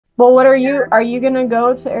Well, are you gonna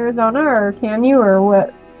go to Arizona, or can you, or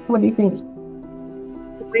what do you think?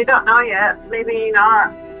 We don't know yet. Maybe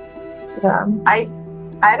not. Yeah.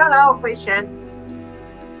 I don't know if we should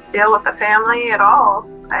deal with the family at all.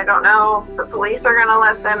 I don't know if the police are gonna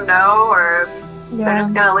let them know, or they're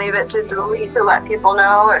just gonna leave it to Zoe to let people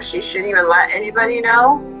know, or she shouldn't even let anybody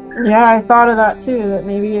know. Yeah, I thought of that too, that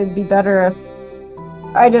maybe it'd be better if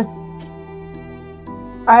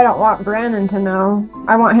I don't want Brandon to know.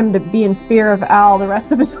 I want him to be in fear of Al the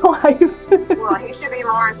rest of his life. Well, he should be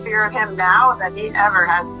more in fear of him now than he ever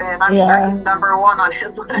has been. I'm sure he's number one on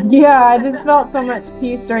his list. Yeah, I just felt so much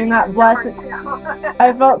peace during that blessing.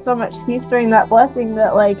 I felt so much peace during that blessing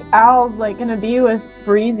that, like, Al's, like, gonna be with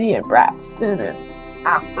Breesy and Braxton.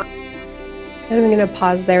 Absolutely. And I'm gonna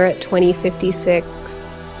pause there at 2056.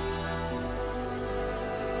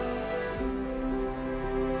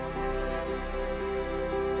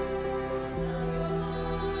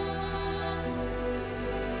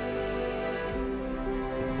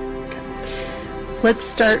 Let's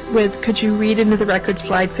start with, could you read into the record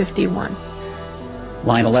slide 51?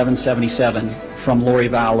 Line 1177, from Lori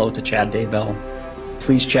Vallow to Chad Daybell.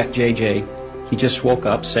 Please check JJ. He just woke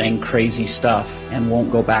up saying crazy stuff and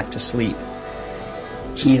won't go back to sleep.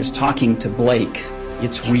 He is talking to Blake.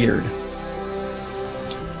 It's weird.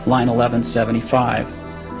 Line 1175,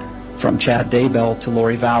 from Chad Daybell to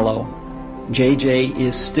Lori Vallow. JJ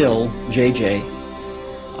is still JJ.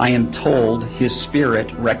 I am told his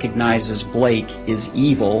spirit recognizes Blake is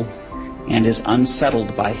evil and is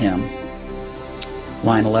unsettled by him.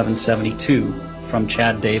 Line 1172, from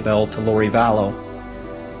Chad Daybell to Lori Vallow.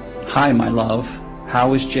 Hi, my love.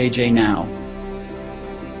 How is JJ now?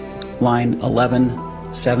 Line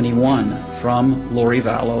 1171, from Lori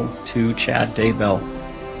Vallow to Chad Daybell.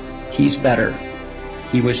 He's better.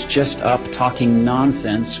 He was just up talking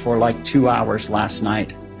nonsense for like 2 hours last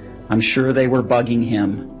night. I'm sure they were bugging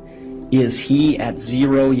him. Is he at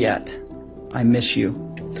 0 yet? I miss you.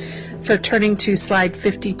 So turning to slide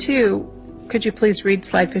 52, could you please read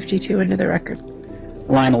slide 52 into the record?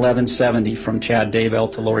 Line 1170, from Chad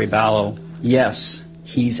Daybell to Lori Vallow. Yes,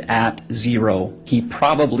 he's at 0. He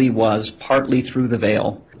probably was partly through the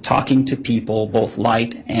veil, talking to people both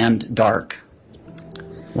light and dark.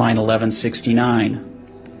 Line 1169,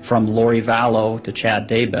 from Lori Vallow to Chad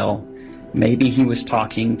Daybell. Maybe he was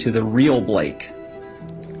talking to the real Blake.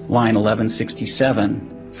 Line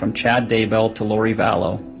 1167, from Chad Daybell to Lori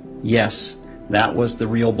Vallow. Yes, that was the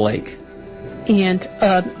real Blake. And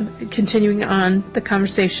continuing on the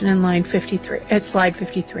conversation in line 53, at slide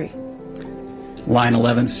 53. Line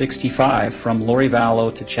 1165, from Lori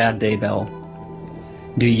Vallow to Chad Daybell.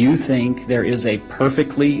 Do you think there is a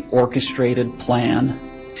perfectly orchestrated plan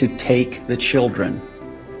to take the children,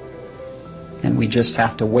 and we just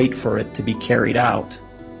have to wait for it to be carried out?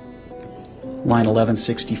 Line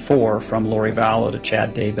 1164, from Lori Vallow to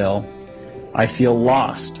Chad Daybell. I feel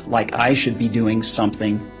lost, like I should be doing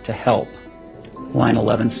something to help. Line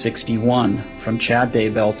 1161, from Chad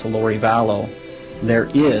Daybell to Lori Vallow.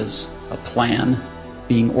 There is a plan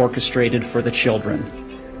being orchestrated for the children.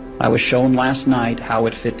 I was shown last night how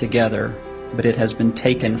it fit together, but it has been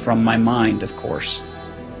taken from my mind, of course.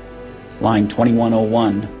 Line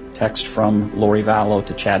 2101, text from Lori Vallow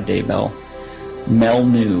to Chad Daybell. Mel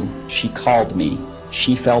knew. She called me.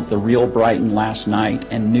 She felt the real Brighton last night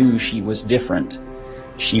and knew she was different.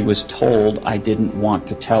 She was told I didn't want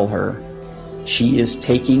to tell her. She is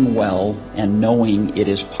taking well and knowing it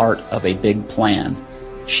is part of a big plan.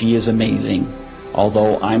 She is amazing,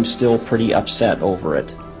 although I'm still pretty upset over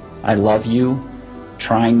it. I love you.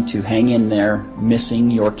 Trying to hang in there, missing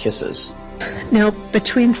your kisses. Now,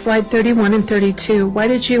 between slide 31 and 32, why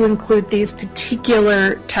did you include these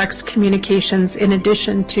particular text communications in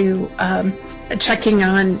addition to checking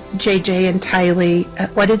on JJ and Tylee?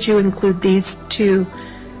 Why did you include these two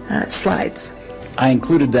slides? I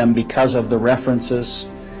included them because of the references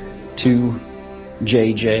to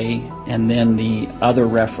JJ and then the other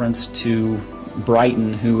reference to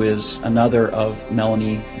Brighton, who is another of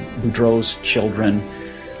Melani Boudreau's children.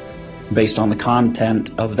 Based on the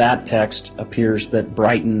content of that text, appears that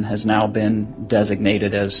Brighton has now been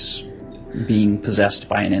designated as being possessed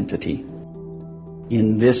by an entity.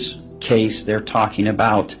 In this case, they're talking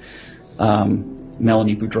about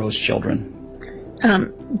Melani Boudreau's children.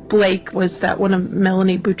 Blake, was that one of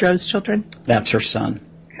Melani Boudreau's children? That's her son.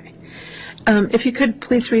 Okay. If you could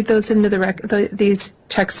please read those into the these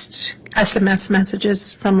text SMS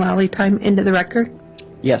messages from Lally Time into the record.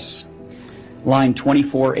 Yes. Line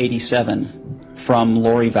 2487, from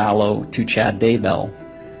Lori Vallow to Chad Daybell.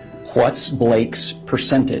 What's Blake's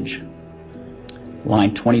percentage?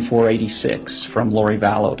 Line 2486 from Lori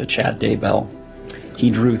Vallow to Chad Daybell. He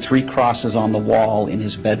drew 3 crosses on the wall in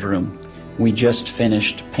his bedroom. We just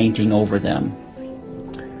finished painting over them.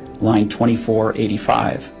 Line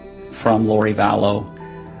 2485 from Lori Vallow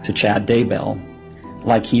to Chad Daybell,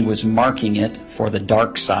 like he was marking it for the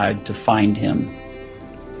dark side to find him.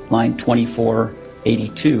 Line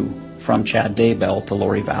 2482 from Chad Daybell to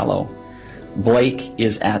Lori Vallow. Blake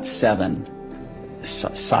is at 7.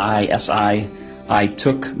 S.I. I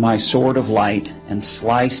took my sword of light and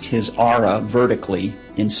sliced his aura vertically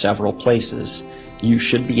in several places. You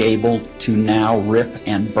should be able to now rip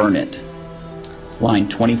and burn it. Line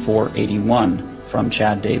 2481 from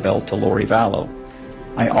Chad Daybell to Lori Vallow.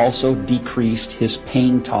 I also decreased his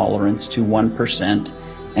pain tolerance to 1%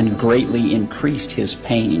 and greatly increased his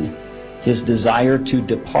pain. His desire to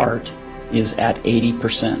depart is at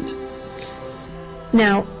 80%.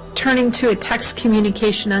 Now, turning to a text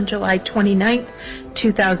communication on July 29th,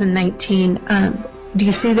 2019, do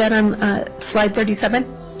you see that on slide 37?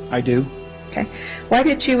 I do. Okay. Why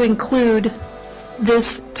did you include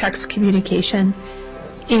this text communication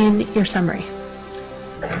in your summary?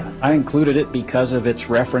 I included it because of its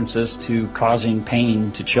references to causing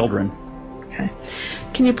pain to children. Okay.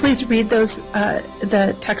 Can you please read those,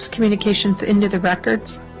 the text communications into the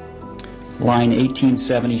records? Line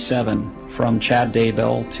 1877 from Chad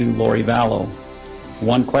Daybell to Lori Vallow.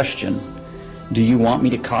 One question. Do you want me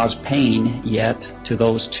to cause pain yet to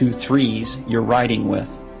those 2 3s you're riding with?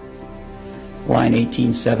 Line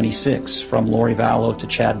 1876 from Lori Vallow to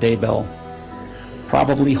Chad Daybell.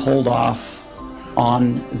 Probably hold off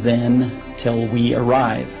on then till we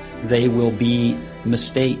arrive. They will be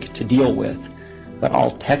mistake to deal with, but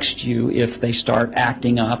I'll text you if they start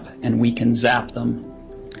acting up and we can zap them.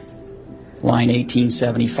 Line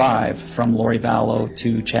 1875 from Lori Vallow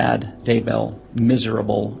to Chad Daybell.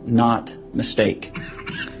 Miserable, not mistake.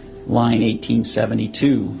 Line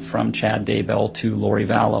 1872 from Chad Daybell to Lori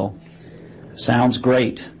Vallow. Sounds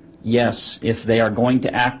great. Yes, if they are going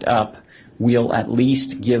to act up, we'll at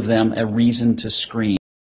least give them a reason to scream.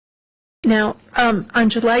 Now, on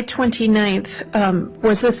July 29th,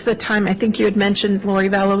 was this the time, I think you had mentioned Lori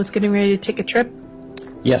Vallow was getting ready to take a trip?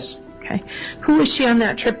 Yes. Okay. Who was she on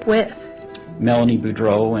that trip with? Melani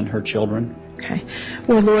Boudreau and her children. Okay.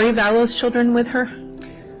 Were Lori Vallow's children with her?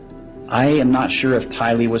 I am not sure if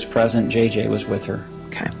Tylee was present. JJ was with her.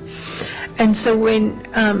 Okay. And so when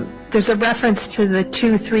there's a reference to the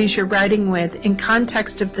 2 3s you're riding with, in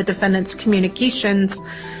context of the defendant's communications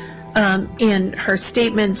and her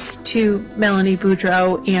statements to Melani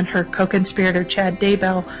Boudreau and her co-conspirator Chad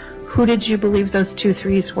Daybell, who did you believe those 2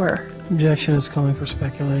 3s were? Objection is calling for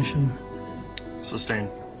speculation. Sustained.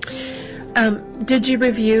 Did you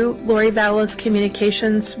review Lori Vallow's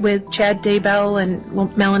communications with Chad Daybell and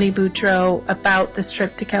Melani Boudreau about this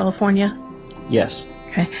trip to California? Yes.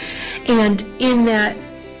 Okay. And in that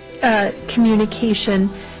communication,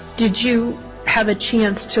 did you have a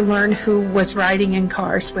chance to learn who was riding in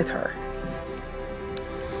cars with her?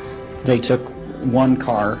 They took one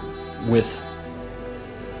car with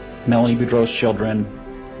Melani Boudreau's children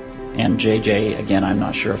and JJ. Again, I'm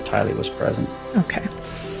not sure if Tylee was present. Okay.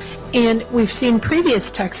 And we've seen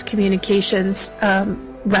previous text communications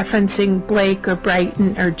referencing Blake or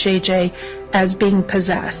Brighton or JJ as being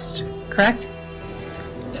possessed, correct?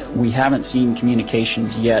 We haven't seen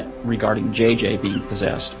communications yet regarding JJ being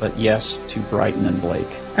possessed, but yes, to Brighton and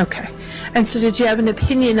Blake. Okay. And so did you have an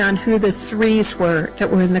opinion on who the 3s were that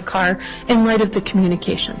were in the car in light of the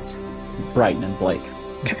communications? Brighton and Blake.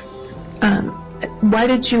 Okay. Why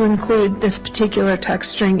did you include this particular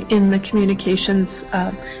text string in the communications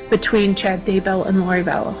between Chad Daybell and Lori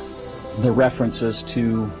Vallow? The references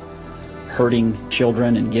to hurting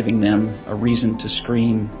children and giving them a reason to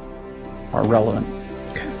scream are relevant.